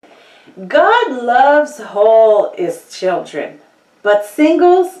God loves all his children, but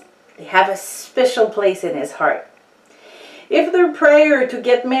singles, they have a special place in his heart. If their prayer to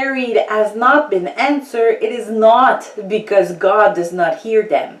get married has not been answered, it is not because God does not hear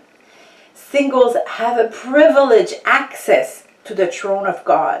them. Singles have a privileged access to the throne of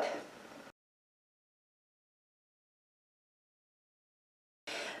God.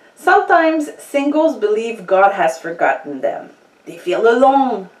 Sometimes singles believe God has forgotten them. They feel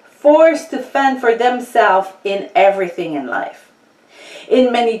alone, forced to fend for themselves in everything in life.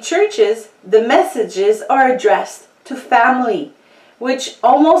 In many churches, the messages are addressed to family, which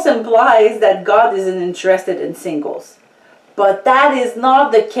almost implies that God isn't interested in singles. But that is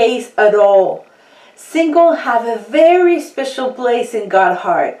not the case at all. Singles have a very special place in God's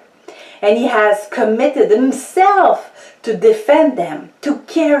heart, and He has committed Himself to defend them, to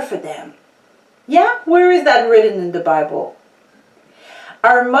care for them. Yeah, where is that written in the Bible?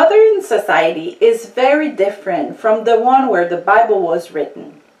 Our modern society is very different from the one where the Bible was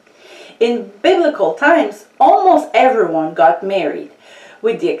written. In biblical times, almost everyone got married,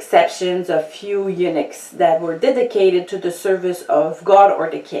 with the exceptions of few eunuchs that were dedicated to the service of God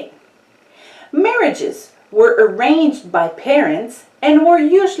or the king. Marriages were arranged by parents and were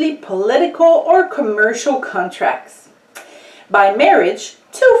usually political or commercial contracts. By marriage,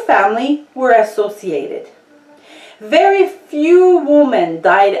 two families were associated. Very few women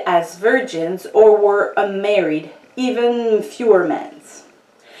died as virgins or were unmarried, even fewer men.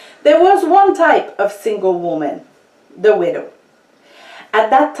 There was one type of single woman, the widow. At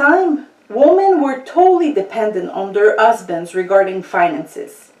that time, women were totally dependent on their husbands regarding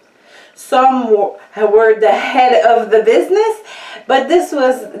finances. Some were the head of the business, but this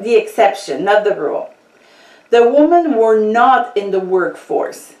was the exception, not the rule. The women were not in the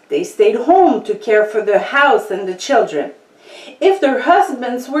workforce. They stayed home to care for the house and the children. If their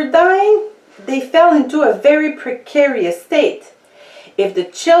husbands were dying, they fell into a very precarious state. If the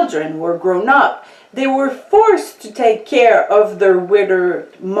children were grown up, they were forced to take care of their widowed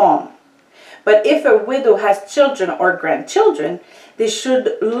mom. But if a widow has children or grandchildren, they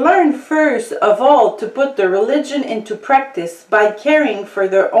should learn first of all to put their religion into practice by caring for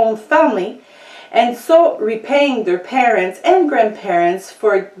their own family, and so repaying their parents and grandparents,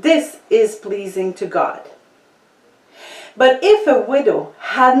 for this is pleasing to God. But if a widow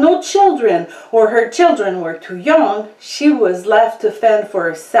had no children or her children were too young, she was left to fend for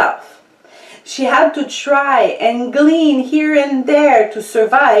herself. She had to try and glean here and there to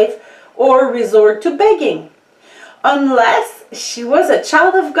survive or resort to begging. Unless she was a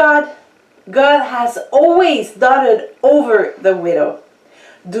child of God, God has always doted over the widow.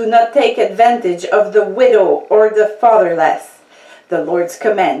 Do not take advantage of the widow or the fatherless, the Lord's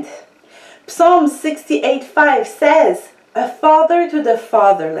command. Psalm 68:5 says, "A father to the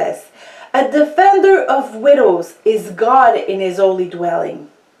fatherless, a defender of widows is God in His holy dwelling."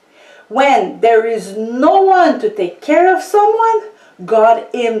 When there is no one to take care of someone, God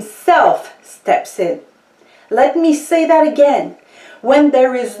Himself steps in. Let me say that again. When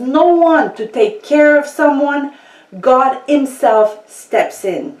there is no one to take care of someone, God Himself steps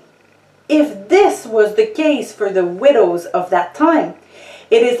in. If this was the case for the widows of that time,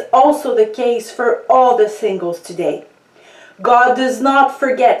 it is also the case for all the singles today. God does not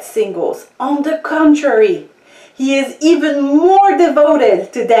forget singles. On the contrary, He is even more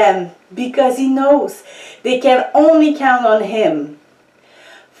devoted to them because He knows they can only count on Him.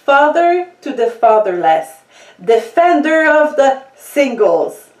 Father to the fatherless, defender of the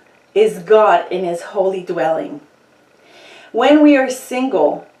singles, is God in His holy dwelling. When we are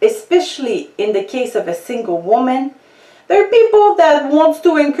single, especially in the case of a single woman, there are people that want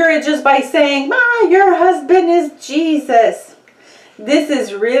to encourage us by saying, your husband is Jesus. This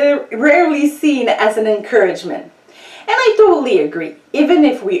is rarely seen as an encouragement. And I totally agree. Even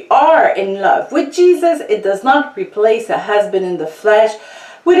if we are in love with Jesus, it does not replace a husband in the flesh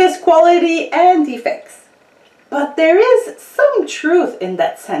with his quality and defects. But there is some truth in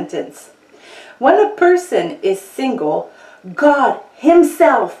that sentence. When a person is single, God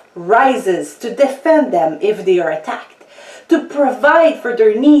Himself rises to defend them if they are attacked, to provide for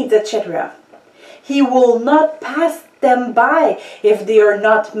their needs, etc. He will not pass them by if they are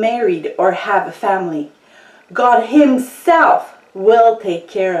not married or have a family. God Himself will take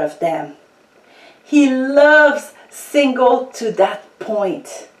care of them. He loves single to that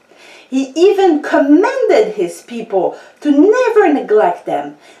point. He even commanded His people to never neglect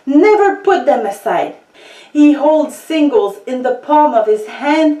them, never put them aside. He holds singles in the palm of His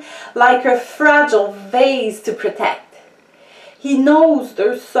hand like a fragile vase to protect. He knows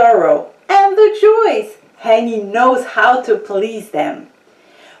their sorrow and their joys, and He knows how to please them.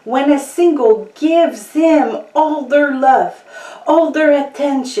 When a single gives him all their love, all their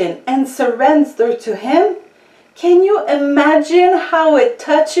attention, and surrender to him, can you imagine how it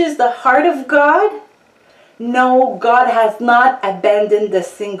touches the heart of God? No, God has not abandoned the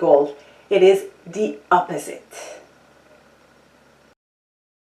single. It is the opposite.